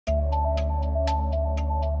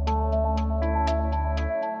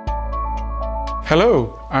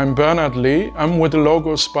Hello, I'm Bernard Lee. I'm with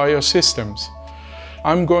Logos Biosystems.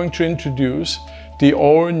 I'm going to introduce the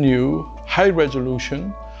all-new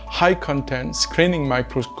high-resolution, high-content screening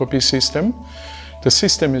microscopy system. The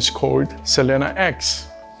system is called CELENA X.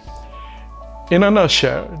 In a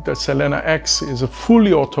nutshell, the CELENA X is a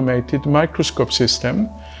fully automated microscope system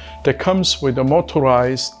that comes with a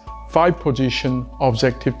motorized 5-position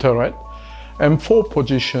objective turret and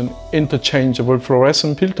 4-position interchangeable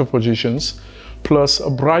fluorescent filter positions, plus a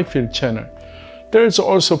bright field channel. There is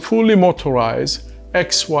also fully motorized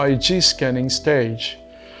XYZ scanning stage.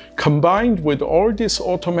 Combined with all these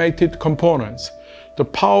automated components, the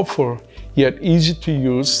powerful yet easy to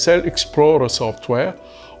use Cell Explorer software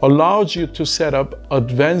allows you to set up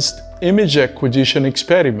advanced image acquisition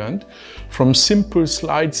experiment from simple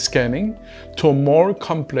slide scanning to a more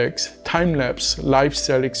complex time-lapse live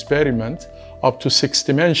cell experiment up to 6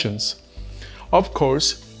 dimensions. Of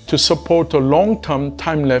course, to support a long-term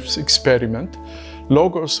time-lapse experiment,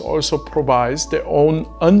 Logos also provides their own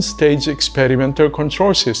unstaged experimental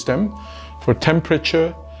control system for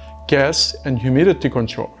temperature, gas, and humidity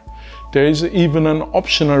control. There is even an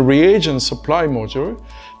optional reagent supply module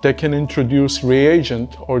that can introduce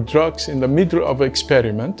reagent or drugs in the middle of an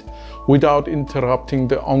experiment without interrupting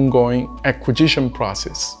the ongoing acquisition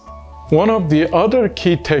process. One of the other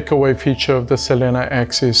key takeaway features of the CELENA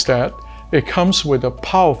X is that it comes with a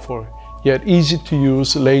powerful yet easy to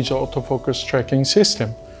use laser autofocus tracking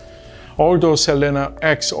system. Although CELENA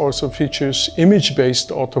X also features image-based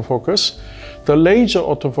autofocus, the laser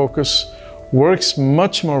autofocus works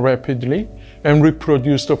much more rapidly and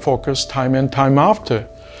reproduces the focus time and time after.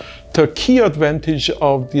 The key advantage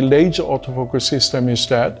of the laser autofocus system is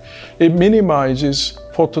that it minimizes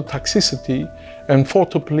phototoxicity and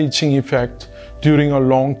photopleaching effect during a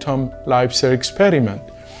long-term live cell experiment.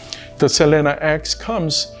 The CELENA X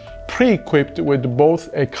comes pre-equipped with both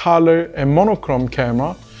a color and monochrome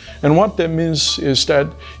camera, and what that means is that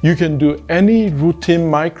you can do any routine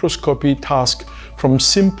microscopy task from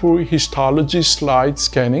simple histology slide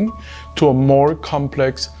scanning to a more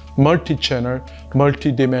complex multi-channel,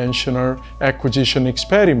 multi-dimensional acquisition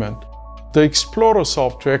experiment. The Explorer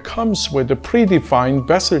software comes with the predefined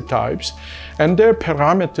vessel types and their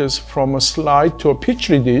parameters from a slide to a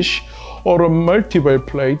petri dish or a multi-well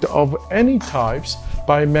plate of any types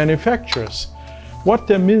by manufacturers. What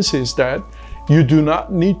that means is that you do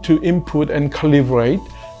not need to input and calibrate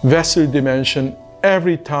vessel dimension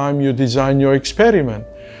every time you design your experiment.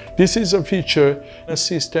 This is a feature, a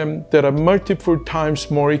system that are multiple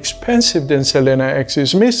times more expensive than CELENA X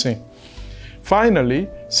is missing. Finally,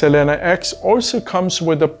 CELENA X also comes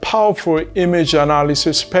with a powerful image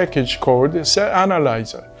analysis package called Cell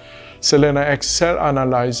Analyzer. CELENA X Cell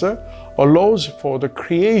Analyzer allows for the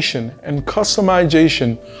creation and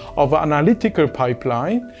customization of an analytical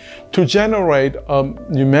pipeline to generate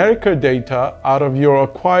numerical data out of your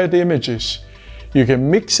acquired images. You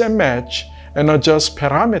can mix and match and adjust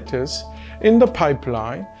parameters in the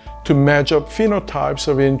pipeline to match up phenotypes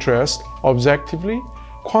of interest objectively,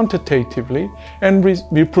 quantitatively, and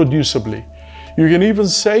reproducibly. You can even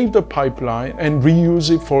save the pipeline and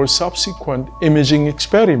reuse it for a subsequent imaging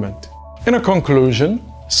experiment. In a conclusion,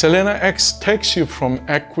 CELENA X takes you from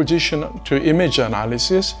acquisition to image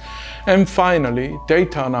analysis and finally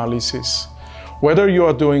data analysis. Whether you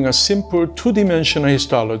are doing a simple 2-dimensional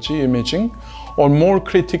histology imaging or more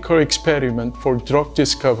critical experiment for drug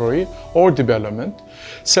discovery or development,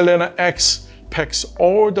 CELENA X packs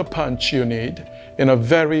all the punch you need in a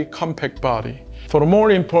very compact body. For more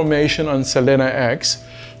information on CELENA X,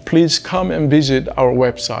 please come and visit our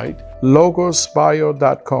website,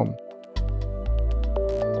 logosbio.com.